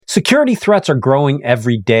Security threats are growing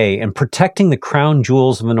every day, and protecting the crown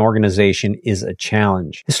jewels of an organization is a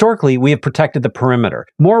challenge. Historically, we have protected the perimeter.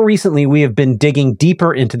 More recently, we have been digging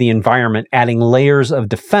deeper into the environment, adding layers of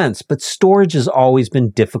defense, but storage has always been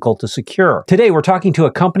difficult to secure. Today, we're talking to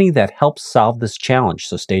a company that helps solve this challenge,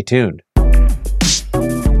 so stay tuned.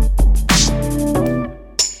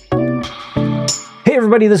 Hey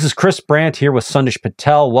everybody, this is Chris Brandt here with Sundish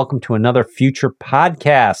Patel. Welcome to another future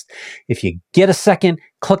podcast. If you get a second,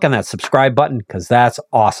 click on that subscribe button because that's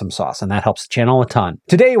awesome sauce and that helps the channel a ton.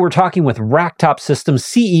 Today we're talking with Racktop Systems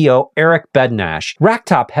CEO Eric Bednash.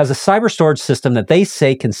 Racktop has a cyber storage system that they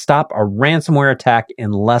say can stop a ransomware attack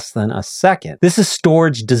in less than a second. This is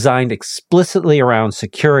storage designed explicitly around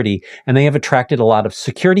security, and they have attracted a lot of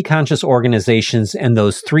security conscious organizations and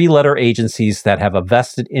those three-letter agencies that have a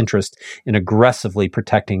vested interest in aggressively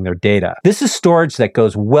protecting their data. This is storage that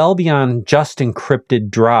goes well beyond just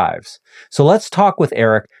encrypted drives. So let's talk with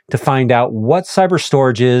Eric to find out what cyber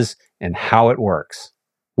storage is and how it works.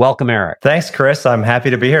 Welcome, Eric. Thanks, Chris. I'm happy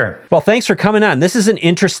to be here. Well, thanks for coming on. This is an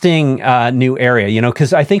interesting new area,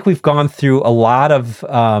 because I think we've gone through a lot of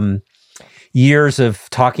years of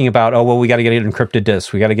talking about, we got to get encrypted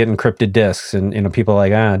disks. We got to get encrypted disks. And people are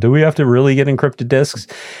like, do we have to really get encrypted disks?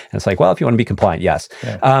 And it's like, well, if you want to be compliant, yes.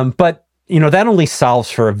 Yeah. But that only solves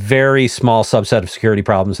for a very small subset of security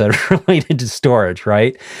problems that are related to storage,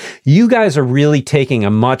 right? You guys are really taking a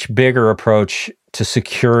much bigger approach to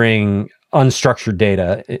securing unstructured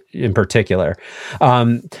data in particular.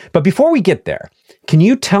 But before we get there, can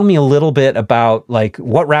you tell me a little bit about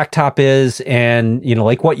what Racktop is and,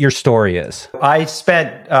 what your story is? I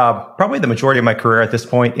spent probably the majority of my career at this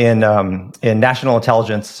point in national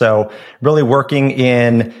intelligence. So really working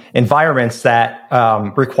in environments that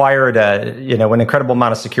required an incredible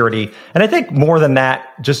amount of security. And I think more than that,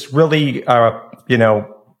 just really,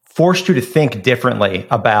 forced you to think differently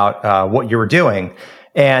about what you were doing.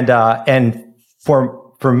 And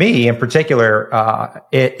for me in particular,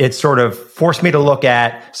 it sort of forced me to look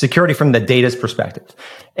at security from the data's perspective.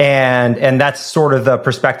 And that's sort of the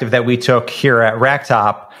perspective that we took here at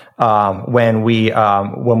Racktop, when we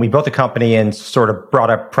built the company and sort of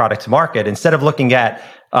brought a product to market. Instead of looking at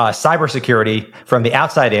cybersecurity from the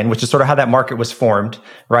outside in, which is sort of how that market was formed,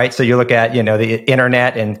 right? So you look at, the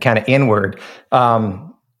internet and kind of inward.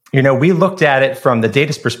 We looked at it from the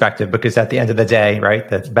data's perspective because at the end of the day, right,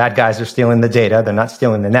 the bad guys are stealing the data. They're not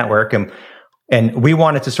stealing the network. And we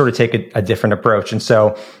wanted to sort of take a different approach. And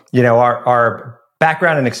so, our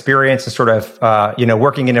background and experience is sort of,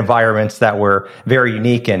 working in environments that were very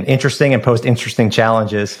unique and interesting and posed interesting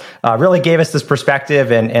challenges, really gave us this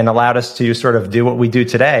perspective and allowed us to sort of do what we do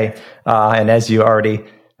today. And as you already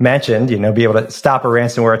mentioned, be able to stop a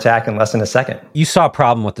ransomware attack in less than a second. You saw a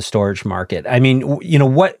problem with the storage market. I mean,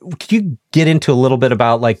 what could you get into a little bit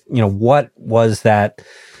about what was that?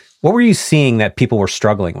 What were you seeing that people were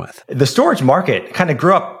struggling with? The storage market kind of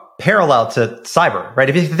grew up parallel to cyber, right?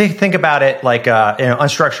 If you think about it like,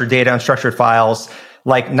 unstructured data, unstructured files,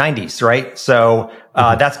 like 90s, right? So,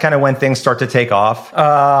 that's kind of when things start to take off.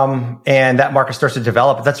 And that market starts to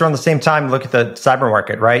develop. That's around the same time, look at the cyber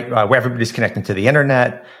market, right? Where everybody's connecting to the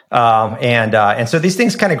internet. And so these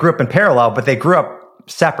things kind of grew up in parallel, but they grew up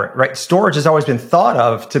separate, right? Storage has always been thought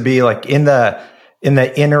of to be like in the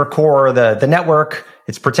inner core of the network.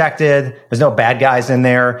 It's protected. There's no bad guys in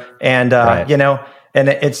there. And, right. And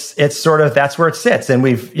it's sort of, that's where it sits. And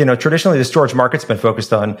we've, traditionally the storage market's been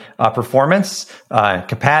focused on, performance,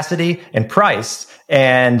 capacity and price.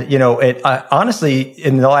 And, it, honestly,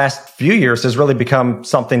 in the last few years has really become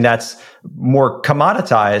something that's more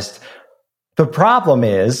commoditized. The problem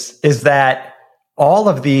is that all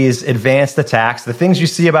of these advanced attacks, the things you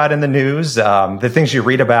see about in the news, the things you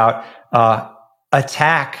read about,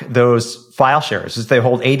 attack those file shares. They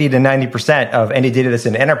hold 80 to 90% of any data that's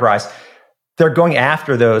in enterprise. They're going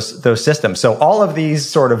after those systems. So all of these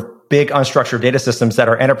sort of big unstructured data systems that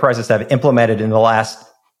our enterprises have implemented in the last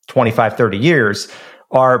 25, 30 years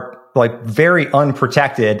are like very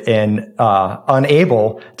unprotected and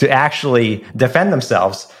unable to actually defend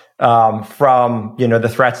themselves from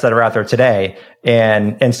the threats that are out there today.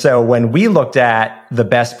 And so when we looked at the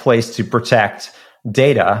best place to protect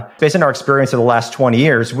data, based on our experience of the last 20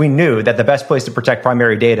 years, we knew that the best place to protect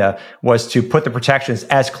primary data was to put the protections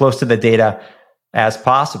as close to the data as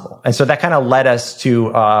possible. And so that kind of led us to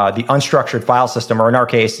the unstructured file system, or in our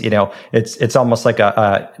case, it's almost like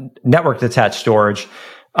a network detached storage.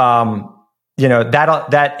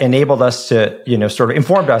 That enabled us to, sort of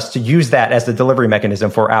informed us to use that as the delivery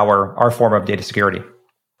mechanism for our form of data security.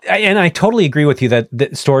 And I totally agree with you that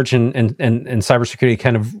storage and cybersecurity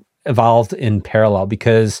kind of evolved in parallel?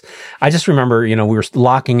 Because I just remember, we were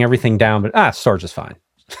locking everything down, but storage is fine.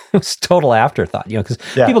 It was total afterthought, because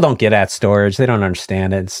people don't get at storage. They don't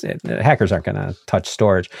understand it. Hackers aren't going to touch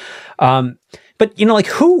storage. But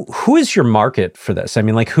who is your market for this? I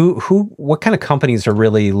mean, what kind of companies are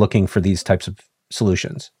really looking for these types of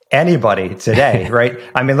solutions? Anybody today, right?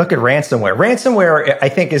 I mean, look at ransomware. Ransomware, I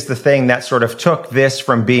think, is the thing that sort of took this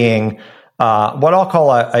from being what I'll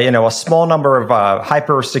call a small number of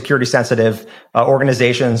hyper security sensitive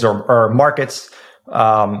organizations or markets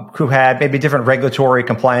who had maybe different regulatory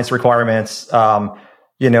compliance requirements. I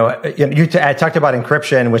talked about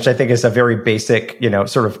encryption, which I think is a very basic,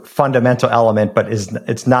 sort of fundamental element, but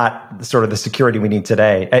it's not sort of the security we need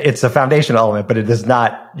today. It's a foundational element, but it is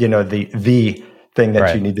not, the thing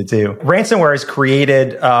that you need to do. Ransomware has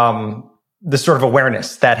created this sort of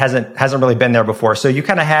awareness that hasn't really been there before. So you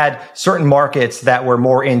kind of had certain markets that were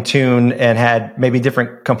more in tune and had maybe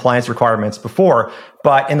different compliance requirements before.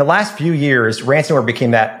 But in the last few years, ransomware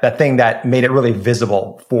became that thing that made it really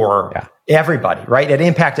visible for everybody, right? It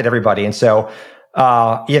impacted everybody. And so,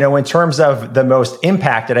 in terms of the most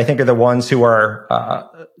impacted, I think are the ones who are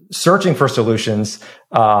searching for solutions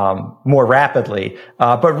more rapidly.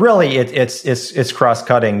 But really, it's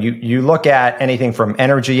cross-cutting. You look at anything from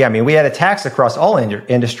energy. I mean, we had attacks across all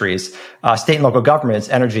industries, state and local governments,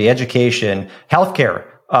 energy, education, healthcare.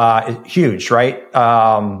 Huge, right?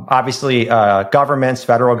 Obviously, governments,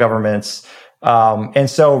 federal governments. And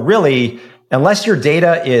so really, unless your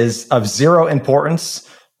data is of zero importance,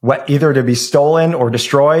 either to be stolen or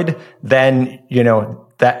destroyed, then,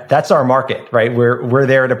 that's our market, right? We're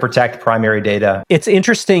there to protect primary data. It's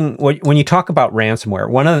interesting when you talk about ransomware.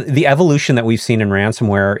 One of the evolution that we've seen in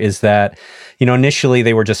ransomware is that, initially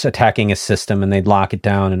they were just attacking a system and they'd lock it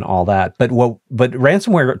down and all that. But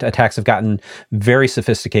ransomware attacks have gotten very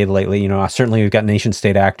sophisticated lately. Certainly we've got nation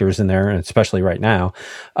state actors in there, especially right now.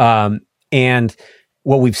 And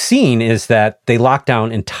what we've seen is that they lock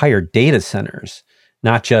down entire data centers,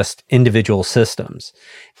 not just individual systems.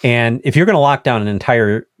 And if you're going to lock down an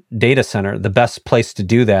entire data center, the best place to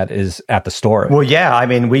do that is at the storage. Well, yeah. I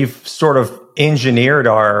mean, we've sort of engineered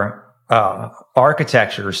our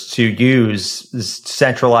architectures to use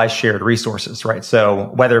centralized shared resources, right?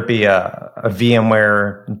 So whether it be a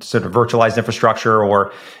VMware sort of virtualized infrastructure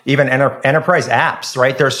or even enterprise apps,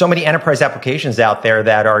 right? There are so many enterprise applications out there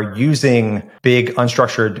that are using big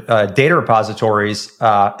unstructured data repositories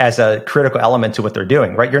as a critical element to what they're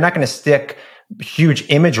doing, right? You're not going to stick huge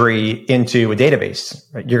imagery into a database,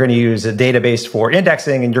 right? You're going to use a database for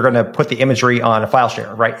indexing and you're going to put the imagery on a file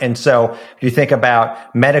share, right? And so you think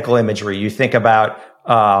about medical imagery, you think about,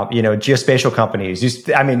 geospatial companies.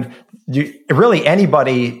 Really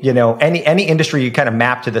anybody, any industry you kind of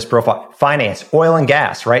map to this profile, finance, oil and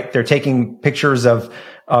gas, right? They're taking pictures of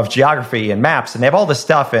geography and maps and they have all this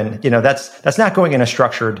stuff. And, that's not going in a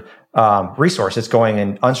structured, resource. It's going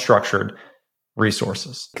in unstructured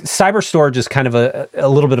resources. Cyber storage is kind of a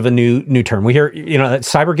little bit of a new term. We hear, that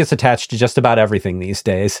cyber gets attached to just about everything these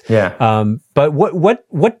days. Yeah. But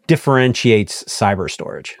what differentiates cyber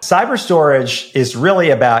storage? Cyber storage is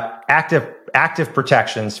really about active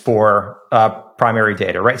protections for primary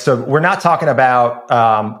data, right? So we're not talking about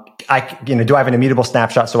do I have an immutable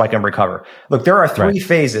snapshot so I can recover? Look, there are three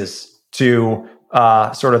phases to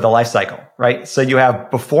sort of the life cycle, right? So you have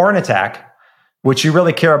before an attack, which you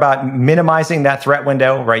really care about minimizing that threat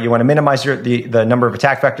window, right? You want to minimize the number of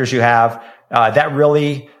attack vectors you have. That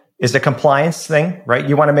really is a compliance thing, right?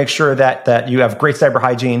 You want to make sure that you have great cyber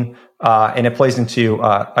hygiene, and it plays into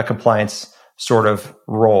a compliance sort of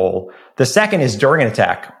role. The second is during an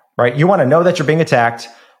attack, right? You want to know that you're being attacked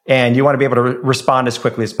and you want to be able to respond as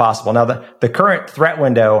quickly as possible. Now, the current threat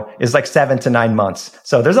window is like 7 to 9 months.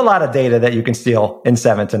 So there's a lot of data that you can steal in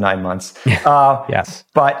 7 to 9 months. Yes.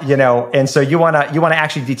 But, and so you want to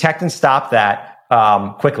actually detect and stop that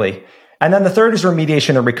quickly. And then the third is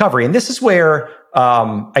remediation and recovery. And this is where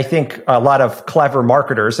I think a lot of clever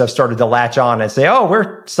marketers have started to latch on and say, oh,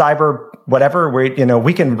 we're cyber whatever.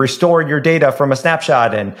 We can restore your data from a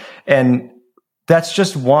snapshot. And that's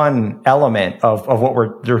just one element of what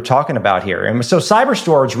we're talking about here. And so cyber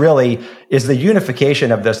storage really is the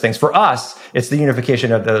unification of those things. For us, it's the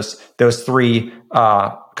unification of those three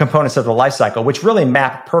components of the lifecycle, which really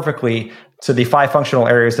map perfectly to the 5 functional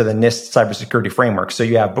areas of the NIST cybersecurity framework. So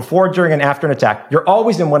you have before, during, and after an attack. You're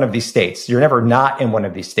always in one of these states. You're never not in one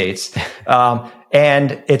of these states.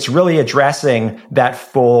 And it's really addressing that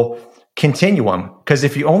full continuum. Because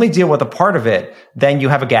if you only deal with a part of it, then you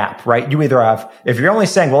have a gap, right? You either have, if you're only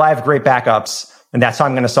saying, well, I have great backups, and that's how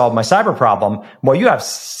I'm going to solve my cyber problem. Well, you have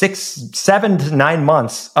 7 to 9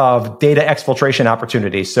 months of data exfiltration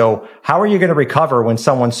opportunities. So how are you going to recover when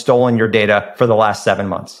someone's stolen your data for the last 7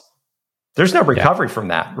 months? There's no recovery from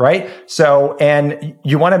that, right? So, and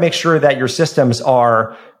you want to make sure that your systems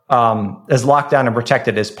are as locked down and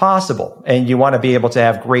protected as possible. And you want to be able to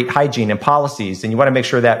have great hygiene and policies. And you want to make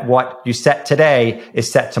sure that what you set today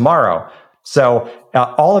is set tomorrow. So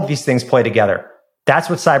all of these things play together. That's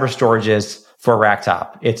what cyber storage is for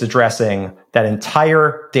Racktop. It's addressing that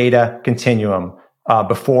entire data continuum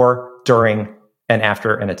before, during, and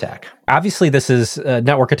after an attack. Obviously, this is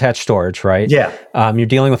network attached storage, right? Yeah. You're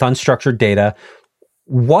dealing with unstructured data.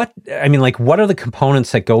 What are the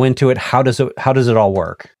components that go into it? How does it all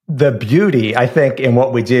work? The beauty, I think, in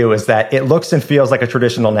what we do is that it looks and feels like a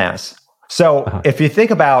traditional NAS. So if you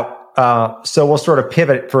think about, so we'll sort of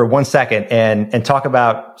pivot for 1 second and talk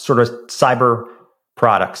about sort of cyber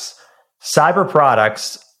products. Cyber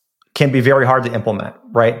products can be very hard to implement,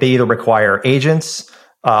 right? They either require agents,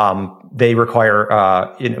 they require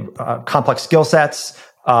complex skill sets.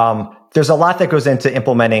 There's a lot that goes into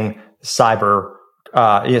implementing cyber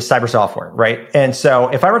software, right? And so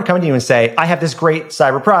if I were to come to you and say, I have this great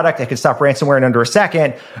cyber product, I can stop ransomware in under a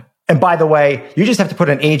second. And by the way, you just have to put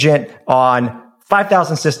an agent on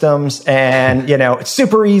 5,000 systems and, it's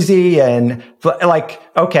super easy. And like,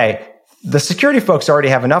 okay, the security folks already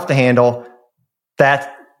have enough to handle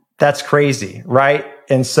that. That's crazy, right?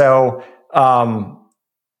 And so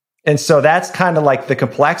that's kind of like the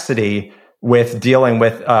complexity with dealing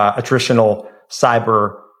with a traditional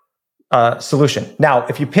cyber solution. Now,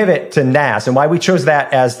 if you pivot to NAS, and why we chose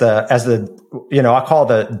that as the I'll call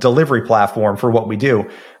the delivery platform for what we do,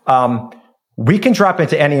 we can drop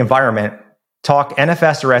into any environment, talk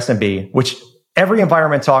NFS or SMB, which every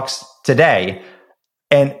environment talks today,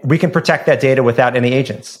 and we can protect that data without any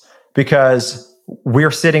agents because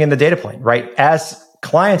we're sitting in the data plane, right? As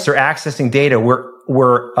clients are accessing data,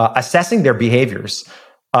 we're assessing their behaviors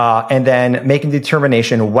and then making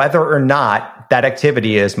determination whether or not that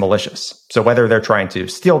activity is malicious. So whether they're trying to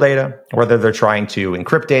steal data, whether they're trying to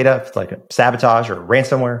encrypt data, like a sabotage or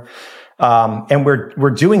ransomware, and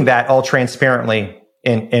we're doing that all transparently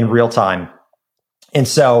in real time. And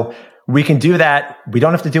so we can do that. We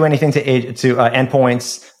don't have to do anything to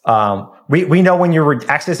endpoints. We know when you're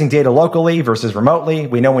accessing data locally versus remotely.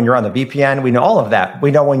 We know when you're on the VPN. We know all of that.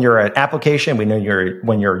 We know when you're an application. We know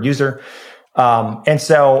when you're a user. And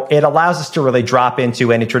so it allows us to really drop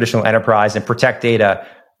into any traditional enterprise and protect data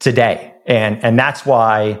today. And that's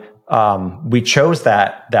why we chose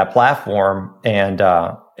that platform.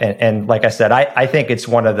 And like I said, I think it's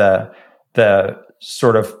one of the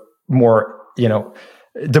sort of more,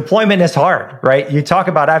 deployment is hard, right? You talk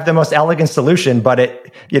about, I have the most elegant solution, but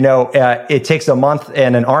it takes a month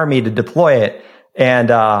and an army to deploy it.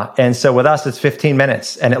 And so with us, it's 15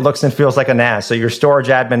 minutes and it looks and feels like a NAS. So your storage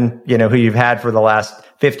admin, who you've had for the last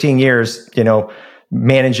 15 years,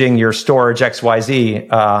 managing your storage XYZ,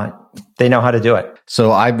 they know how to do it.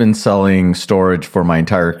 So I've been selling storage for my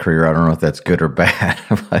entire career. I don't know if that's good or bad,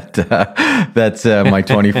 but that's my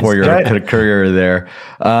 24-year career there.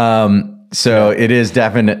 So it is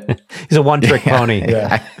definite. He's a one-trick pony.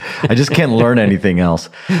 Yeah. I just can't learn anything else.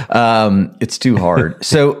 It's too hard.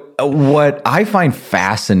 So what I find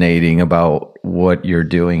fascinating about what you're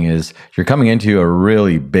doing is you're coming into a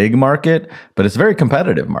really big market, but it's a very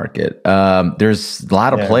competitive market. There's a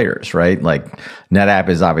lot of players, right? Like NetApp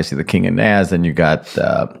is obviously the king of NAS, and you got,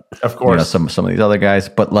 of course, some of these other guys.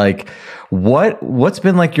 But like, what's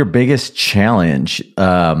been like your biggest challenge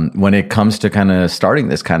when it comes to kind of starting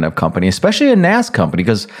this kind of company, especially a NAS company,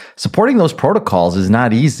 because supporting those protocols is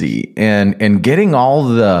not easy, and getting all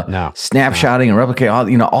the snapshotting and replicate,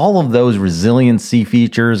 all of those resiliency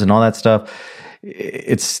features and all that stuff,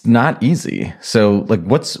 it's not easy. So like,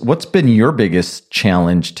 what's been your biggest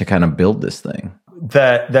challenge to kind of build this thing?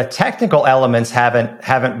 The technical elements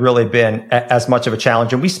haven't really been as much of a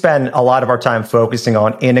challenge, and we spend a lot of our time focusing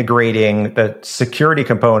on integrating the security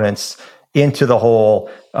components into the whole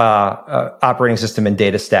operating system and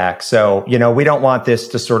data stack. So we don't want this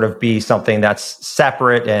to sort of be something that's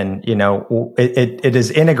separate, and it is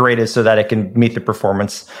integrated so that it can meet the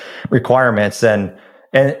performance requirements. And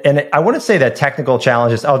I wouldn't say that technical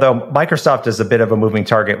challenges, although Microsoft is a bit of a moving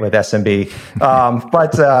target with SMB,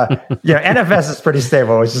 but NFS is pretty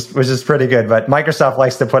stable, which is pretty good. But Microsoft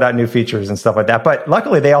likes to put out new features and stuff like that. But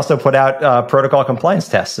luckily, they also put out protocol compliance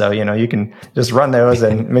tests, so you can just run those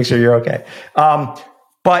and make sure you're okay.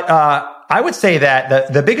 But I would say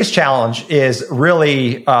that the biggest challenge is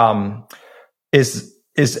really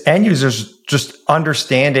is end users just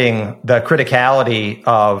understanding the criticality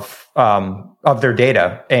of of their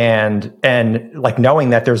data and like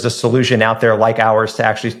knowing that there's a solution out there like ours to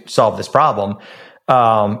actually solve this problem.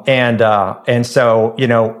 And so, you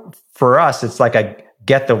know, for us, it's like a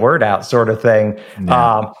get the word out sort of thing.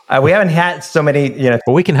 Yeah. We haven't had so many, you know,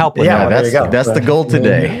 but we can help with that. That's the goal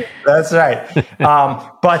today. That's right.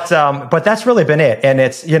 But that's really been it. And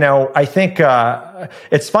it's, you know, I think,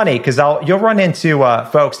 it's funny because you'll run into,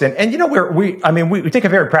 folks and you know, we take a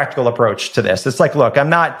very practical approach to this. It's like, look,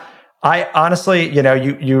 I honestly, you know,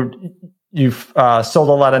 you've sold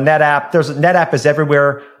a lot of NetApp. NetApp is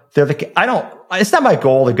everywhere. It's not my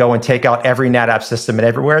goal to go and take out every NetApp system and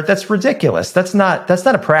everywhere. That's ridiculous. That's not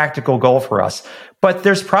a practical goal for us. But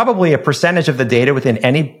there's probably a percentage of the data within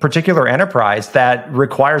any particular enterprise that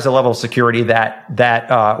requires a level of security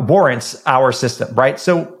that warrants our system, right?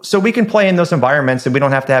 So we can play in those environments and we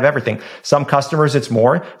don't have to have everything. Some customers it's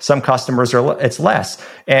more, some customers it's less.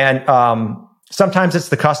 And, sometimes it's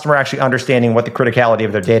the customer actually understanding what the criticality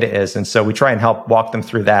of their data is. And so we try and help walk them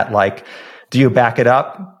through that. Like, do you back it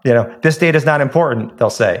up? You know, this data is not important, they'll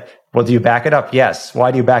say. Well, do you back it up? Yes.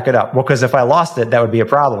 Why do you back it up? Well, because if I lost it, that would be a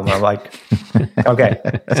problem. I'm like, okay.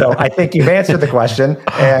 So I think you've answered the question.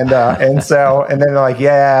 And then they're like,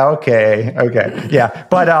 yeah, okay. Yeah.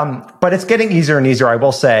 But it's getting easier and easier, I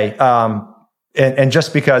will say. And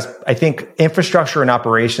just because I think infrastructure and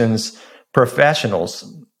operations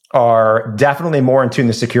professionals are definitely more in tune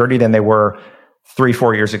to security than they were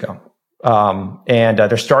 3-4 years ago. And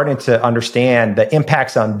they're starting to understand the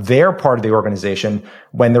impacts on their part of the organization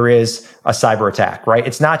when there is a cyber attack, right?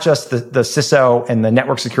 It's not just the CISO and the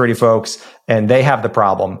network security folks, and they have the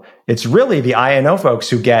problem. It's really the INO folks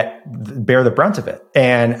who bear the brunt of it.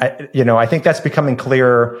 And, I think that's becoming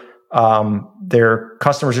clearer. Their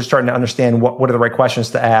customers are starting to understand what are the right questions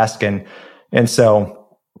to ask. And so,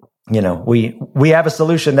 we have a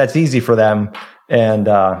solution that's easy for them. And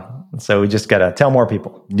so we just got to tell more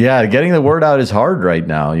people. Yeah, getting the word out is hard right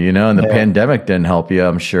now, and the pandemic didn't help you,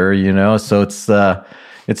 I'm sure, so it's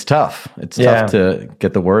tough. It's tough to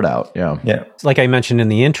get the word out. Yeah. Like I mentioned in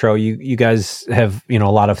the intro, you guys have, a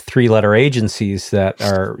lot of 3-letter agencies that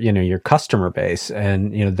are, your customer base,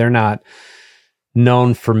 and, they're not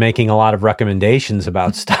known for making a lot of recommendations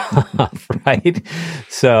about stuff, right?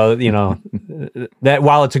 So, that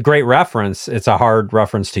while it's a great reference, it's a hard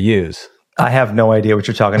reference to use. I have no idea what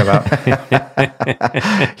you're talking about.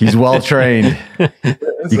 He's well trained.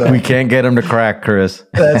 We can't get him to crack, Chris.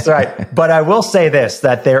 That's right. But I will say this,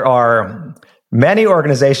 that there are many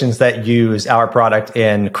organizations that use our product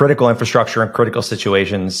in critical infrastructure and critical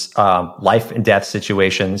situations, life and death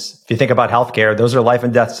situations. If you think about healthcare, those are life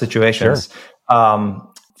and death situations. Sure.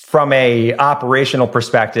 From a operational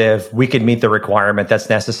perspective, we could meet the requirement that's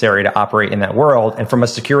necessary to operate in that world. And from a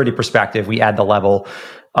security perspective, we add the level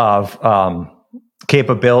of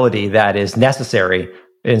capability that is necessary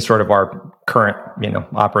in sort of our current,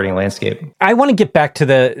 operating landscape. I want to get back to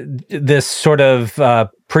this sort of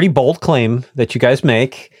pretty bold claim that you guys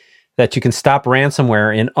make that you can stop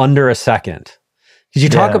ransomware in under a second. Could you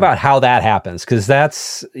talk about how that happens? Because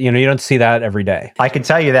that's, you don't see that every day. I can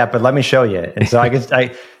tell you that, but let me show you. And so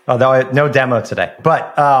although no demo today,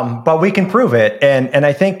 but we can prove it. And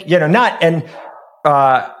I think,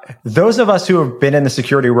 those of us who have been in the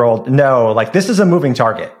security world know, like, this is a moving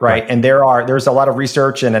target, right? And there's a lot of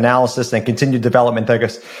research and analysis and continued development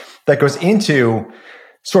that goes into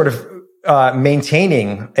sort of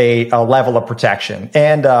maintaining a level of protection.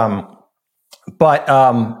 And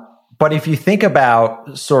but if you think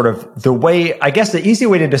about sort of the way, I guess the easy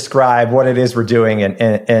way to describe what it is we're doing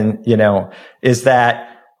and is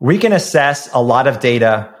that we can assess a lot of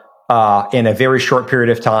data in a very short period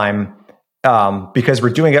of time. Because we're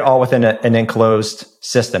doing it all within an enclosed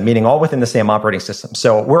system, meaning all within the same operating system.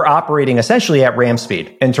 So we're operating essentially at RAM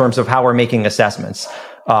speed in terms of how we're making assessments.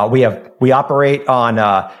 We operate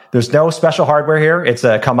on, there's no special hardware here. It's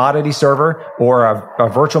a commodity server or a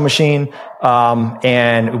virtual machine.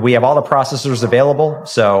 And we have all the processors available.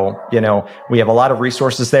 So, we have a lot of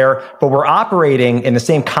resources there, but we're operating in the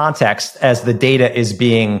same context as the data is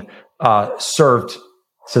being, served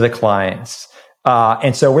to the clients.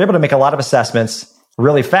 And so we're able to make a lot of assessments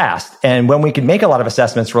really fast. And when we can make a lot of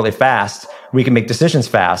assessments really fast, we can make decisions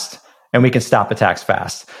fast and we can stop attacks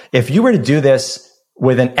fast. If you were to do this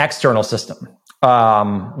with an external system,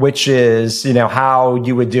 which is, how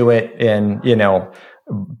you would do it in,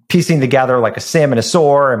 piecing together like a SIEM and a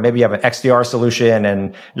SOAR, and maybe you have an XDR solution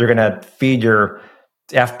and you're going to feed your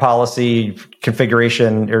F policy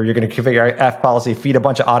configuration, or you're going to configure F policy, feed a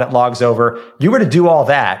bunch of audit logs over. You were to do all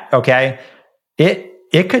that, okay?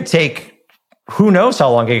 It could take, who knows how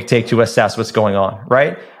long it could take to assess what's going on,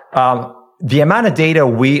 right? the amount of data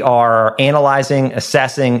we are analyzing,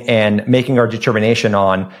 assessing, and making our determination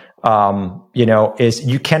on, is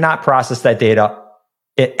you cannot process that data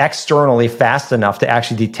externally fast enough to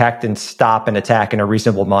actually detect and stop an attack in a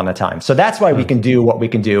reasonable amount of time. So that's why we can do what we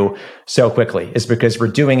can do so quickly, is because we're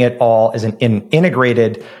doing it all as an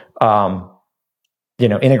integrated,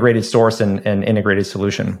 integrated source and integrated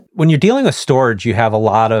solution. When you're dealing with storage, you have a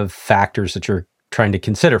lot of factors that you're trying to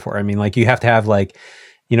consider for. I mean, like you have to have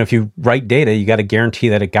if you write data, you got to guarantee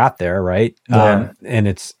that it got there, right? Yeah. And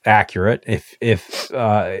it's accurate. If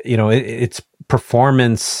it's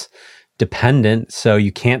performance dependent, so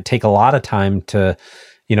you can't take a lot of time to,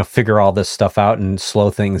 figure all this stuff out and slow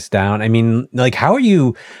things down. I mean, like, how are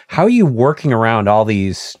you working around all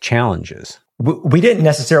these challenges? We didn't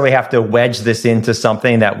necessarily have to wedge this into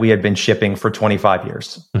something that we had been shipping for 25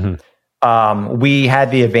 years. Mm-hmm. We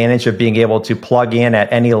had the advantage of being able to plug in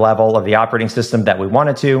at any level of the operating system that we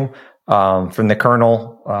wanted to, from the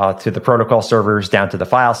kernel to the protocol servers down to the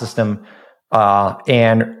file system,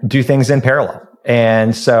 and do things in parallel.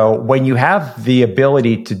 And so when you have the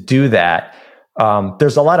ability to do that,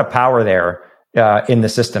 there's a lot of power there in the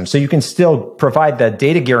system. So you can still provide the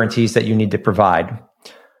data guarantees that you need to provide,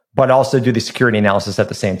 but also do the security analysis at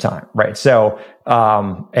the same time, right? So,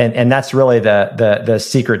 and that's really the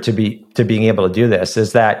secret to being able to do this,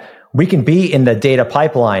 is that we can be in the data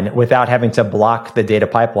pipeline without having to block the data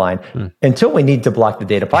pipeline until we need to block the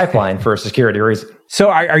data pipeline for a security reason. So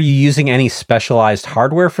are you using any specialized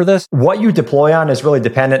hardware for this? What you deploy on is really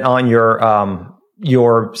dependent on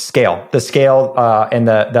your scale, the scale, and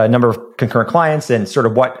the number of concurrent clients, and sort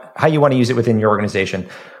of how you want to use it within your organization.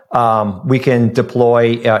 We can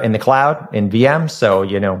deploy in the cloud, in VMs. So,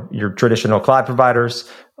 your traditional cloud providers,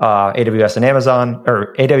 AWS and Amazon,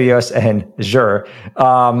 or AWS and Azure.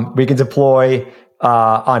 We can deploy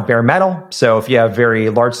on bare metal. So if you have very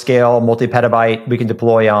large scale, multi-petabyte, we can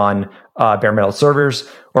deploy on bare metal servers,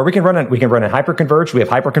 or we can run in hyperconverged. We have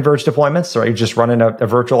hyperconverged deployments, so you just run in a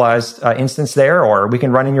virtualized instance there, or we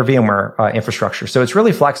can run in your VMware infrastructure. So it's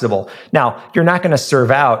really flexible. Now, you're not going to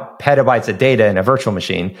serve out petabytes of data in a virtual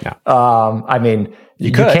machine. No. I mean,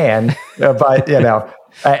 you can, but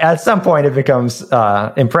at some point it becomes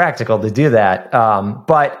impractical to do that.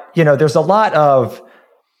 But there's a lot of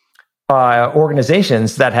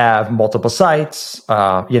organizations that have multiple sites.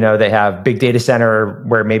 They have big data center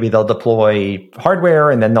where maybe they'll deploy hardware,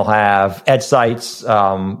 and then they'll have edge sites.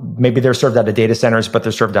 Maybe they're served out of data centers, but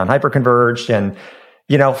they're served on hyperconverged. And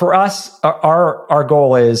for us, our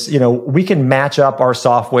goal is, we can match up our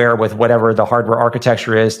software with whatever the hardware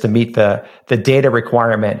architecture is to meet the data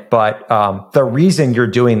requirement. But the reason you're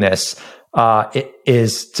doing this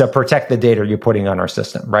is to protect the data you're putting on our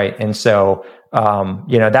system, right? And so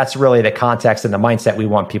that's really the context and the mindset we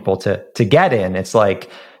want people to get in. It's like,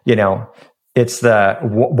 it's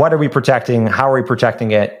what are we protecting? How are we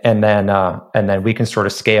protecting it? And then we can sort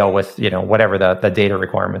of scale with, whatever the data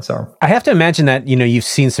requirements are. I have to imagine that, you've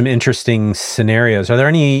seen some interesting scenarios. Are there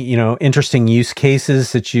any, interesting use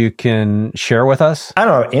cases that you can share with us? I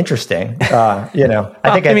don't know. Interesting. I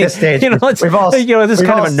think at this stage, we've all, this is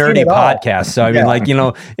kind of a nerdy podcast. So I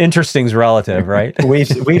mean, interesting's relative, right?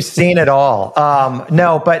 we've seen it all.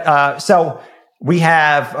 So we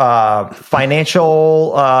have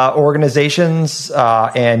financial organizations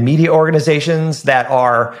and media organizations that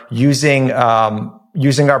are using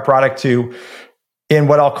our product in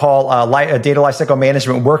what I'll call data lifecycle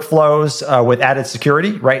management workflows with added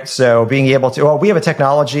security, right? So being able to, we have a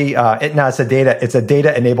technology. It's a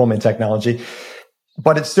data enablement technology.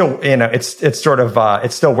 But it's still,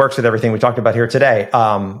 it still works with everything we talked about here today.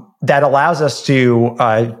 That allows us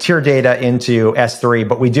to tier data into S3,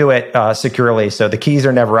 but we do it securely. So the keys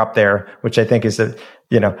are never up there, which I think is a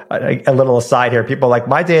little aside here. People are like,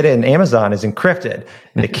 my data in Amazon is encrypted.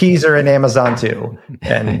 The keys are in Amazon too.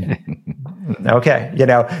 And okay,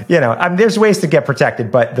 I mean, there's ways to get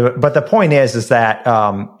protected, but the point is that,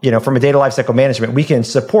 from a data lifecycle management, we can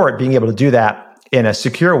support being able to do that in a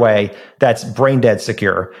secure way that's brain dead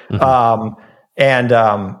secure. Mm-hmm.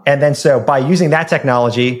 And then so by using that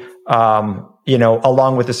technology,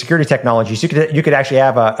 along with the security technologies, you could actually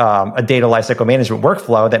have a data lifecycle management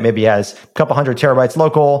workflow that maybe has a couple hundred terabytes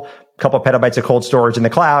local, a couple petabytes of cold storage in the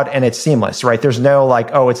cloud, and it's seamless, right? There's no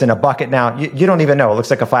it's in a bucket now. You don't even know. It looks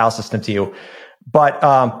like a file system to you. But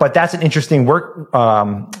that's an interesting sort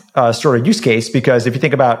of use case, because if you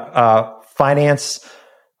think about finance,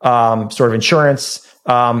 sort of insurance,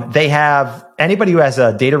 they have anybody who has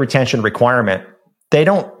a data retention requirement.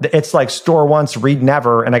 It's like store once, read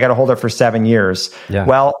never, and I got to hold it for 7 years. Yeah.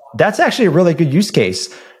 Well, that's actually a really good use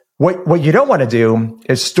case. What you don't want to do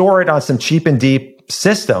is store it on some cheap and deep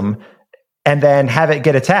system and then have it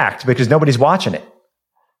get attacked because nobody's watching it.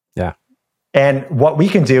 Yeah. And what we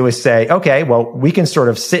can do is say, okay, well, we can sort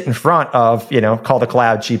of sit in front of, call the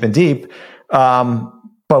cloud cheap and deep.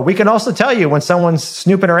 But we can also tell you when someone's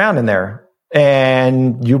snooping around in there,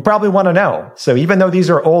 and you probably want to know. So even though these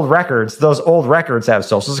are old records, those old records have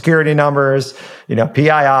social security numbers, PII.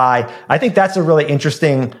 I think that's a really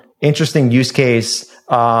interesting use case.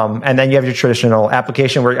 And then you have your traditional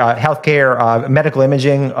application where healthcare, medical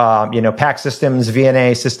imaging, PACS systems,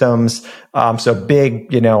 VNA systems. So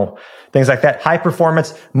big, things like that. High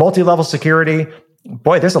performance, multi-level security.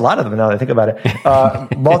 Boy, there's a lot of them now that I think about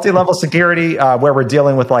it. Multi-level security, where we're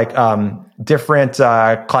dealing with like different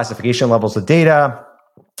classification levels of data.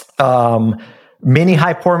 Mini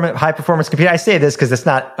high performance computing. I say this because it's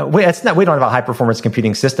not. We don't have a high performance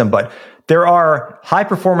computing system, but there are high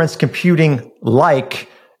performance computing like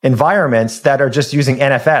environments that are just using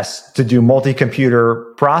NFS to do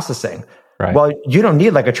multi-computer processing. Right. Well, you don't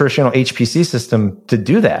need like a traditional HPC system to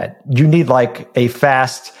do that. You need like a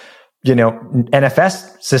fast,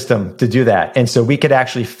 NFS system to do that. And so we could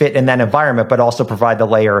actually fit in that environment, but also provide the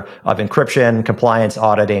layer of encryption, compliance,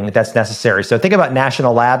 auditing that's necessary. So think about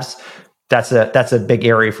national labs. That's a big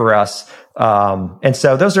area for us. And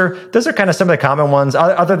so those are kind of some of the common ones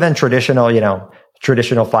other than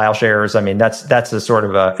traditional file shares. I mean, that's a sort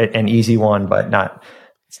of an easy one, but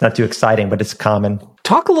it's not too exciting, but it's common.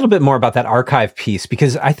 Talk a little bit more about that archive piece,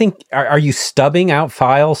 because I think, are you stubbing out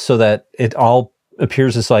files so that it all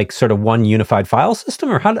appears as like sort of one unified file system,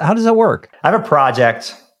 or how does that work? I have a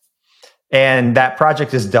project and that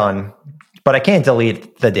project is done, but I can't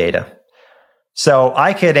delete the data. So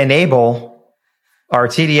I could enable our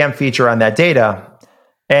TDM feature on that data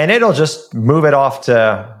and it'll just move it off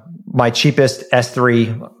to my cheapest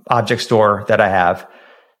S3 object store that I have.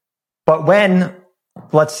 But when,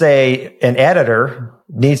 let's say, an editor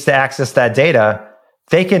needs to access that data,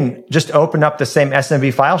 they can just open up the same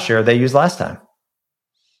SMB file share they used last time.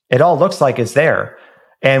 It all looks like it's there.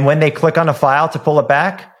 And when they click on a file to pull it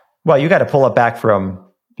back, well, you got to pull it back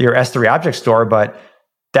from your S3 object store, but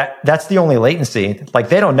that's the only latency. Like,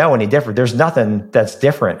 they don't know any different. There's nothing that's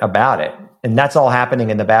different about it. And that's all happening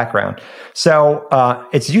in the background. So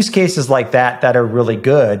it's use cases like that are really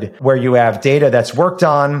good, where you have data that's worked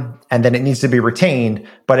on and then it needs to be retained,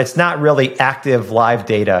 but it's not really active live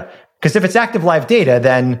data. Because if it's active live data,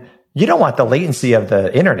 then you don't want the latency of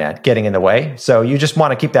the internet getting in the way. So you just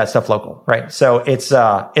want to keep that stuff local, right? So it's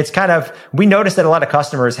kind of, we noticed that a lot of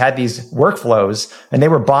customers had these workflows and they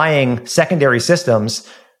were buying secondary systems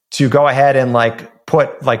to go ahead and put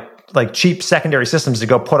cheap secondary systems to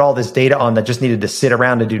go put all this data on that just needed to sit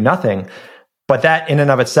around and do nothing. But that in and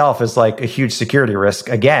of itself is like a huge security risk,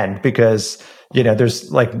 again, because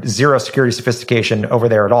there's like zero security sophistication over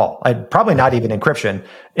there at all. Probably not even encryption.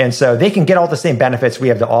 And so they can get all the same benefits we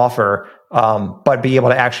have to offer, but be able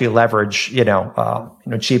to actually leverage,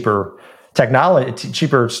 cheaper technology,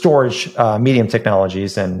 cheaper storage, medium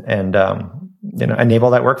technologies and enable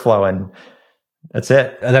that workflow. And that's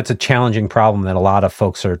it. That's a challenging problem that a lot of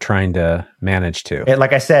folks are trying to manage too. And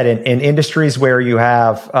like I said, in industries where you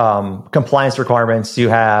have compliance requirements, you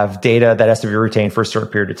have data that has to be retained for a certain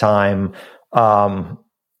period of time.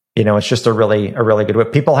 It's just a really good way.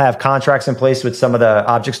 People have contracts in place with some of the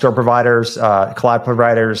object store providers, cloud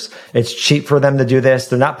providers. It's cheap for them to do this.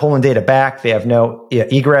 They're not pulling data back. They have no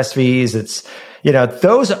egress fees. It's,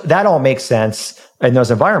 that all makes sense in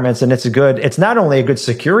those environments. And it's not only a good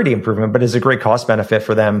security improvement, but it's a great cost benefit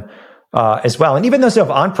for them, as well. And even those who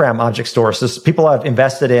have on-prem object stores, so people have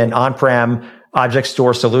invested in on-prem object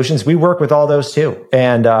store solutions. We work with all those too.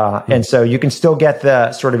 And so you can still get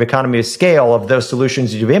the sort of economy of scale of those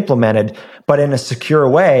solutions you've implemented, but in a secure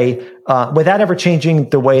way, without ever changing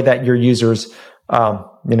the way that your users,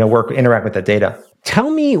 interact with the data.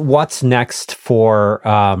 Tell me what's next for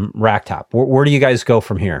Racktop. Where do you guys go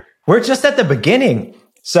from here? We're just at the beginning.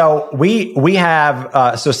 So we have,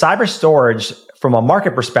 cyber storage from a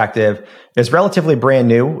market perspective is relatively brand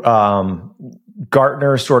new.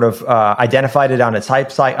 Gartner sort of identified it on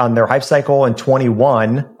their hype cycle in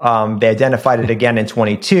 21. They identified it again in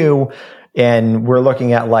 22, and we're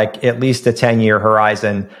looking at like at least a 10-year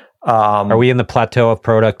horizon. Are we in the plateau of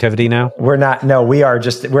productivity now? We're not. No, we're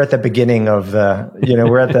at the beginning of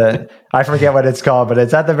the, I forget what it's called, but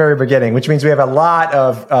it's at the very beginning, which means we have a lot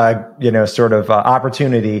of,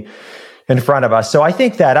 opportunity in front of us. So I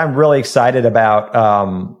think that I'm really excited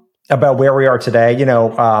about where we are today.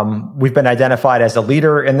 We've been identified as a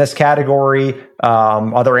leader in this category.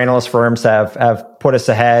 Other analyst firms have put us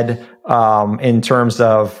ahead, in terms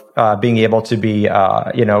of, being able to be, for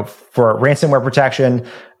ransomware protection.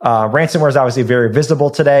 Ransomware is obviously very visible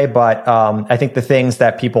today, but I think the things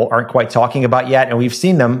that people aren't quite talking about yet, and we've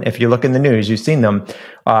seen them, if you look in the news, you've seen them,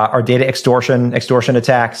 are data extortion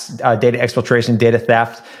attacks, data exfiltration, data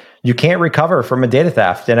theft. You can't recover from a data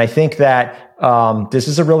theft. And I think that this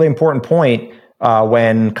is a really important point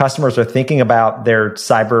when customers are thinking about their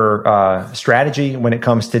cyber strategy when it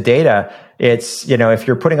comes to data. It's, if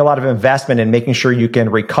you're putting a lot of investment in making sure you can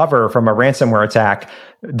recover from a ransomware attack,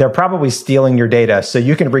 they're probably stealing your data. So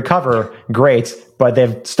you can recover, great, but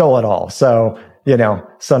they've stole it all. So,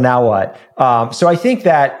 so now what? So I think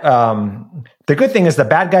that the good thing is the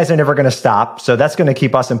bad guys are never going to stop. So that's going to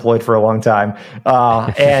keep us employed for a long time.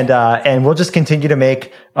 And we'll just continue to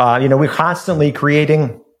make, we're constantly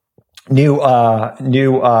creating new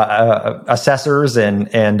assessors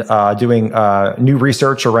and doing new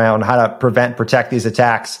research around how to protect these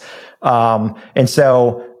attacks. And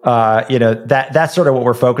so that's sort of what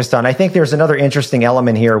we're focused on. I think there's another interesting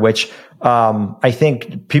element here, which I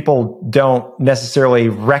think people don't necessarily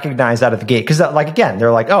recognize out of the gate. Because, again,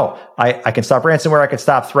 they're like, oh, I can stop ransomware, I can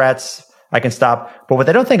stop threats, I can stop. But what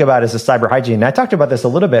they don't think about is the cyber hygiene. And I talked about this a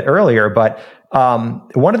little bit earlier, but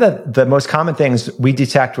one of the most common things we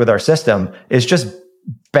detect with our system is just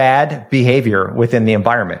bad behavior within the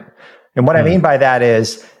environment. And what I mean by that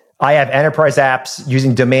is I have enterprise apps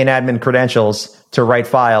using domain admin credentials to write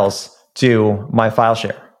files to my file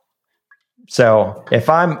share. So if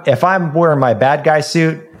I'm wearing my bad guy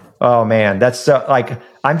suit, oh man, that's so,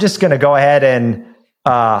 I'm just going to go ahead and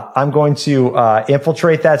I'm going to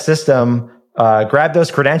infiltrate that system, grab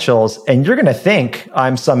those credentials, and you're going to think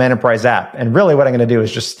I'm some enterprise app. And really what I'm going to do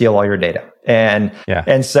is just steal all your data. And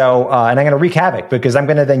so I'm going to wreak havoc because I'm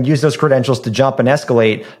going to then use those credentials to jump and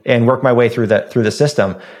escalate and work my way through the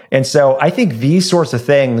system. And so I think these sorts of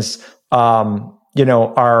things,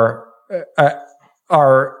 are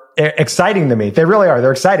exciting to me. They really are.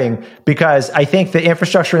 They're exciting because I think the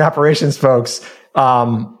infrastructure and operations folks,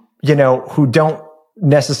 who don't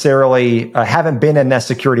necessarily haven't been in that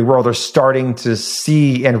security world are starting to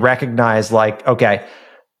see and recognize okay,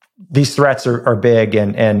 these threats are big.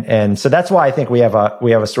 And so that's why I think we have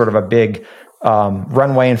a sort of a big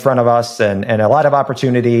runway in front of us and a lot of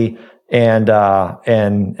opportunity. And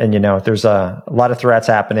there's a lot of threats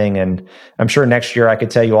happening, and I'm sure next year I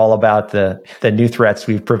could tell you all about the new threats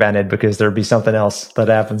we've prevented because there'd be something else that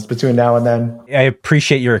happens between now and then. I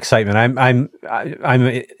appreciate your excitement. I'm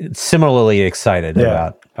similarly excited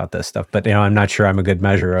about this stuff, but I'm not sure I'm a good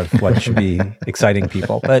measure of what should be exciting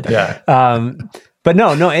people. But But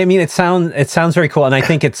no. I mean, it sounds very cool, and I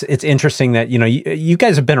think it's interesting that you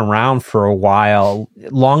guys have been around for a while,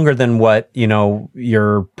 longer than what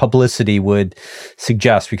your publicity would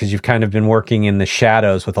suggest, because you've kind of been working in the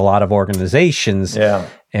shadows with a lot of organizations. Yeah,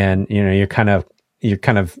 and you're kind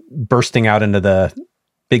of bursting out into the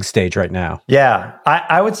big stage right now. Yeah,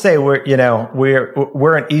 I would say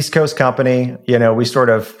we're an East Coast company. We sort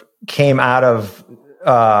of came out of.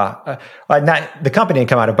 Not the company didn't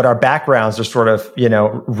come out of, but our backgrounds are sort of,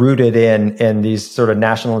 rooted in these sort of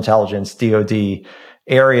national intelligence, DoD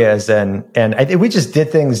areas. And I think we just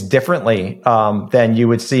did things differently, than you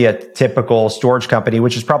would see a typical storage company,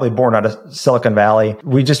 which is probably born out of Silicon Valley.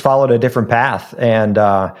 We just followed a different path. And,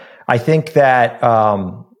 I think that,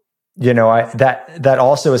 that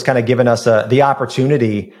also has kind of given us the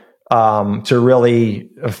opportunity, to really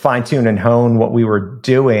fine tune and hone what we were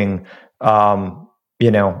doing,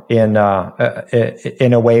 in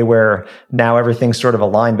a way where now everything's sort of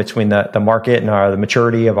aligned between the market and the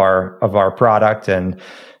maturity of our product. And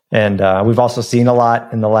we've also seen a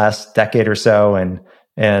lot in the last decade or so. And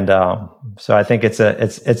so I think it's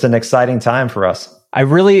an exciting time for us. I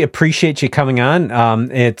really appreciate you coming on.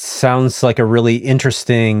 It sounds like a really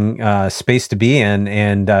interesting space to be in,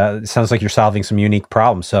 and it sounds like you're solving some unique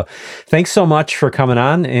problems. So thanks so much for coming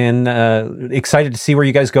on, and excited to see where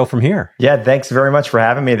you guys go from here. Yeah, thanks very much for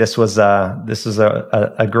having me. This was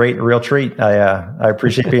a great, real treat. I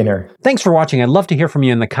appreciate being here. Thanks for watching. I'd love to hear from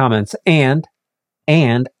you in the comments, and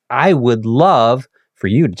I would love for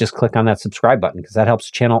you to just click on that subscribe button, because that helps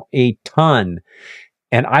the channel a ton.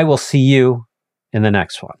 And I will see you in the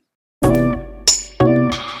next one.